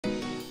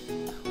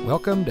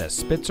Welcome to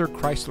Spitzer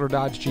Chrysler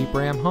Dodge Jeep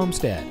Ram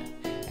Homestead,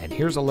 and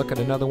here's a look at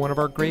another one of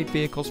our great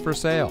vehicles for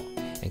sale,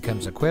 and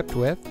comes equipped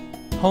with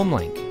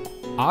HomeLink,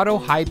 Auto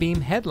High Beam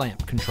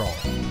Headlamp Control,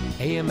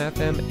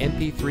 AM/FM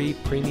MP3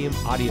 Premium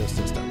Audio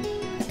System,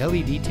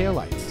 LED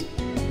taillights,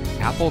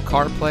 Apple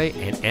CarPlay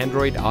and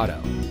Android Auto,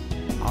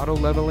 Auto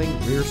Leveling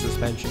Rear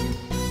Suspension,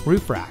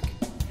 Roof Rack,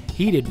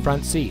 Heated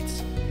Front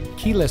Seats,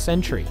 Keyless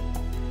Entry,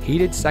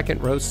 Heated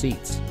Second Row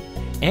Seats,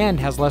 and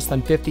has less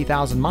than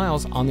 50,000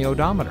 miles on the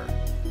odometer.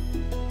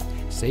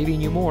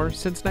 Saving you more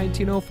since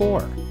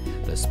 1904.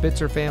 The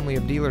Spitzer family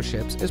of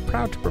dealerships is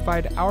proud to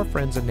provide our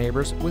friends and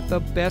neighbors with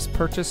the best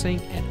purchasing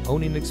and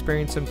owning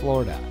experience in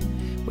Florida.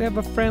 We have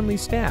a friendly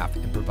staff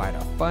and provide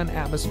a fun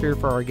atmosphere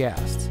for our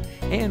guests.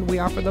 And we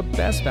offer the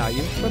best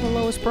value for the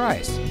lowest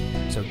price.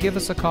 So give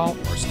us a call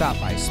or stop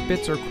by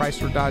Spitzer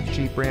Chrysler Dodge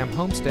Jeep Ram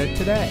Homestead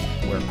today,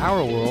 where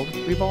our world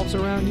revolves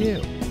around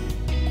you.